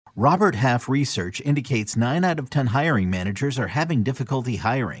Robert Half research indicates 9 out of 10 hiring managers are having difficulty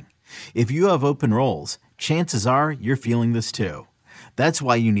hiring. If you have open roles, chances are you're feeling this too. That's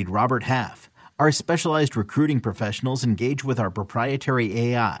why you need Robert Half. Our specialized recruiting professionals engage with our proprietary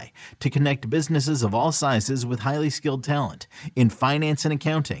AI to connect businesses of all sizes with highly skilled talent in finance and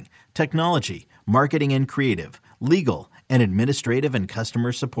accounting, technology, marketing and creative, legal, and administrative and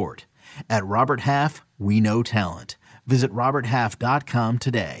customer support. At Robert Half, we know talent. Visit roberthalf.com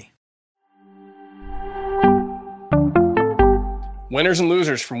today. Winners and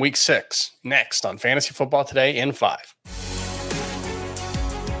losers from week 6, next on Fantasy Football Today in 5.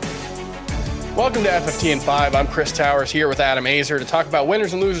 Welcome to FFT in 5. I'm Chris Towers here with Adam Azer to talk about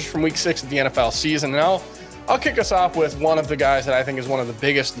winners and losers from week 6 of the NFL season. And I'll kick us off with one of the guys that I think is one of the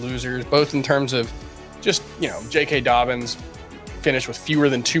biggest losers, both in terms of just, J.K. Dobbins finished with fewer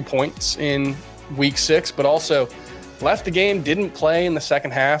than 2 points in week 6, but also left the game, didn't play in the second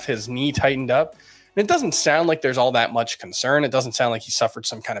half. His knee tightened up. And it doesn't sound like there's all that much concern. It doesn't sound like he suffered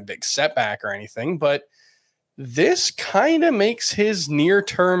some kind of big setback or anything, but this kind of makes his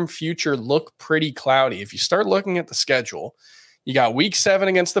near-term future look pretty cloudy. If you start looking at the schedule, you got week 7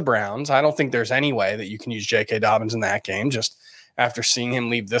 against the Browns. I don't think there's any way that you can use J.K. Dobbins in that game. Just after seeing him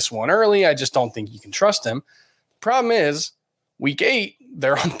leave this one early, I just don't think you can trust him. The problem is, week 8,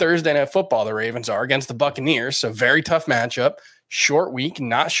 they're on Thursday Night Football, the Ravens are, against the Buccaneers, so very tough matchup. Short week,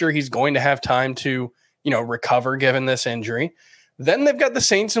 not sure he's going to have time to, recover given this injury. Then they've got the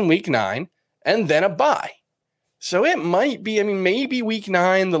Saints in week 9 and then a bye. So it might be, maybe week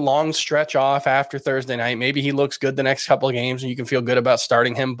 9, the long stretch off after Thursday night, maybe he looks good the next couple of games and you can feel good about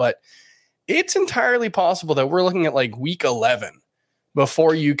starting him, but it's entirely possible that we're looking at like week 11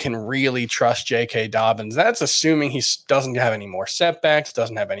 before you can really trust J.K. Dobbins. That's assuming he doesn't have any more setbacks,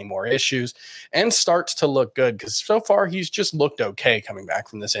 doesn't have any more issues, and starts to look good, because so far he's just looked okay coming back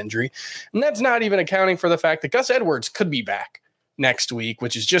from this injury. And that's not even accounting for the fact that Gus Edwards could be back next week,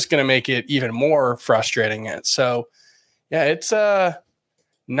 which is just going to make it even more frustrating. So, yeah, it's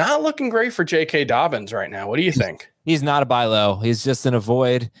not looking great for J.K. Dobbins right now. What do you think? He's not a buy low. He's just in a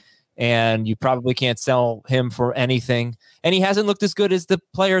void, and you probably can't sell him for anything. And he hasn't looked as good as the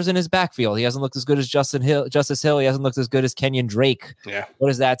players in his backfield. He hasn't looked as good as Justice Hill. He hasn't looked as good as Kenyon Drake. Yeah.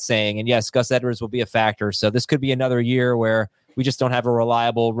 What is that saying? And yes, Gus Edwards will be a factor. So this could be another year where we just don't have a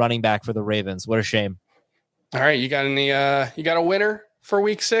reliable running back for the Ravens. What a shame. All right. You got a winner for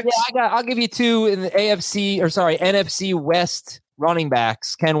week 6? Yeah, I'll give you 2 in the NFC West running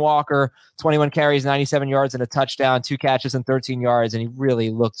backs. Ken Walker, 21 carries, 97 yards and a touchdown, 2 catches and 13 yards. And he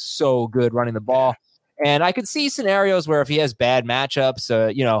really looked so good running the ball. And I could see scenarios where if he has bad matchups,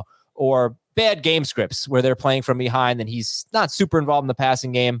 or bad game scripts where they're playing from behind and he's not super involved in the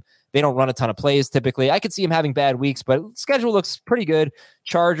passing game. They don't run a ton of plays typically. I could see him having bad weeks, but schedule looks pretty good.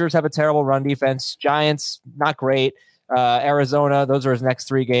 Chargers have a terrible run defense. Giants, not great. Arizona, those are his next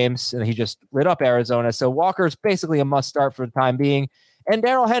 3 games, and he just lit up Arizona. So Walker's basically a must start for the time being. And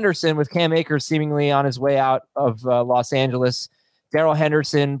Darrell Henderson, with Cam Akers seemingly on his way out of Los Angeles. Darrell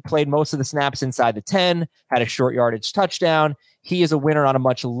Henderson played most of the snaps inside the 10, had a short yardage touchdown. He is a winner on a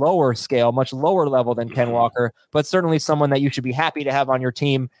much lower scale, much lower level than Ken Walker, but certainly someone that you should be happy to have on your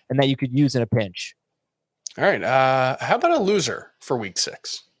team and that you could use in a pinch. All right. How about a loser for week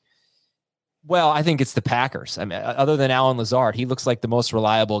 6? Well, I think it's the Packers. Other than Allen Lazard, he looks like the most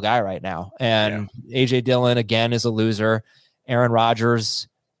reliable guy right now. And A.J. Dillon, again, is a loser. Aaron Rodgers,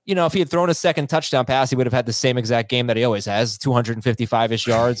 if he had thrown a second touchdown pass, he would have had the same exact game that he always has, 255-ish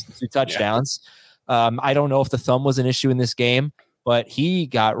yards, 2 touchdowns. I don't know if the thumb was an issue in this game, but he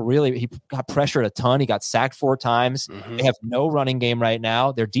got pressured a ton. He got sacked 4 times. Mm-hmm. They have no running game right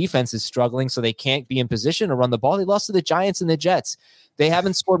now. Their defense is struggling, so they can't be in position to run the ball. They lost to the Giants and the Jets. They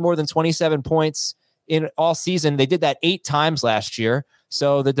haven't scored more than 27 points in all season. They did that 8 times last year.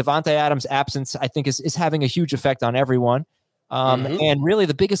 So the Devontae Adams absence, I think, is having a huge effect on everyone. And really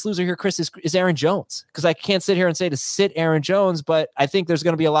the biggest loser here, Chris, is Aaron Jones, because I can't sit here and say to sit Aaron Jones, but I think there's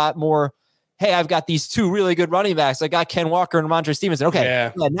going to be a lot more. Hey, I've got these 2 really good running backs. I got Ken Walker and Ramondre Stevenson.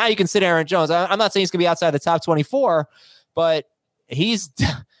 Okay, now you can sit Aaron Jones. I'm not saying he's going to be outside the top 24, but he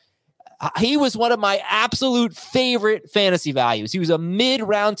was one of my absolute favorite fantasy values. He was a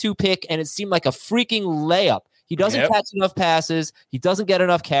mid-round 2 pick, and it seemed like a freaking layup. He doesn't catch enough passes. He doesn't get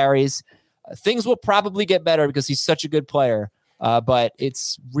enough carries. Things will probably get better because he's such a good player. But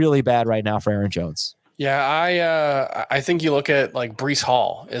it's really bad right now for Aaron Jones. Yeah, I think you look at like Breece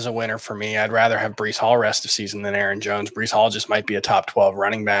Hall is a winner for me. I'd rather have Breece Hall rest of season than Aaron Jones. Breece Hall just might be a top 12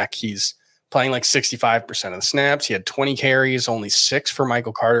 running back. He's playing like 65% of the snaps. He had 20 carries, only 6 for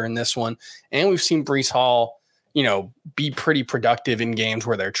Michael Carter in this one. And we've seen Breece Hall be pretty productive in games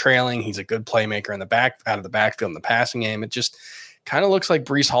where they're trailing. He's a good playmaker in the out of the backfield in the passing game. It just kind of looks like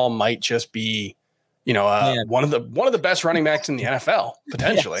Breece Hall might just be, one of the best running backs in the NFL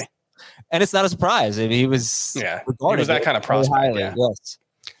potentially. Yes. And it's not a surprise. I mean, he was that kind of prospect. Yes.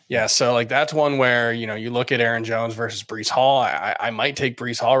 Yeah, so like that's one where, you look at Aaron Jones versus Breece Hall. I might take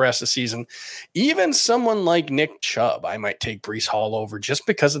Breece Hall rest of the season. Even someone like Nick Chubb, I might take Breece Hall over just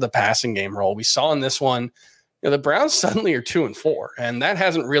because of the passing game role. We saw in this one, the Browns suddenly are 2-4, and that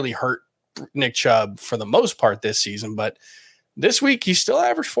hasn't really hurt Nick Chubb for the most part this season. But this week, he still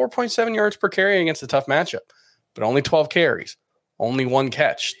averaged 4.7 yards per carry against a tough matchup, but only 12 carries, only 1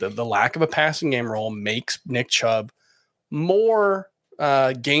 catch. The lack of a passing game role makes Nick Chubb more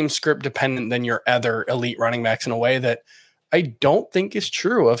game script dependent than your other elite running backs in a way that I don't think is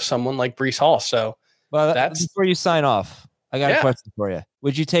true of someone like Breece Hall. So that's before you sign off. I got a question for you.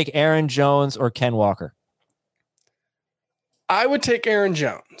 Would you take Aaron Jones or Ken Walker? I would take Aaron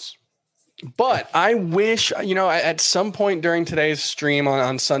Jones, but I wish, at some point during today's stream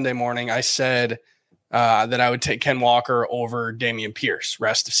on Sunday morning, I said that I would take Ken Walker over Dameon Pierce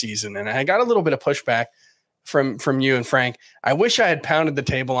rest of season. And I got a little bit of pushback from you and Frank. I wish I had pounded the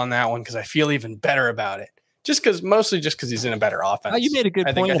table on that one because I feel even better about it. Mostly just because he's in a better offense. You made a good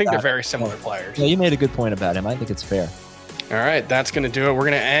point. I think they're very similar players. Yeah, you made a good point about him. I think it's fair. All right, that's going to do it. We're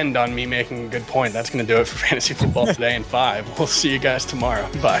going to end on me making a good point. That's going to do it for Fantasy Football Today in 5. We'll see you guys tomorrow.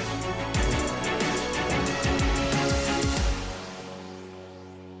 Bye.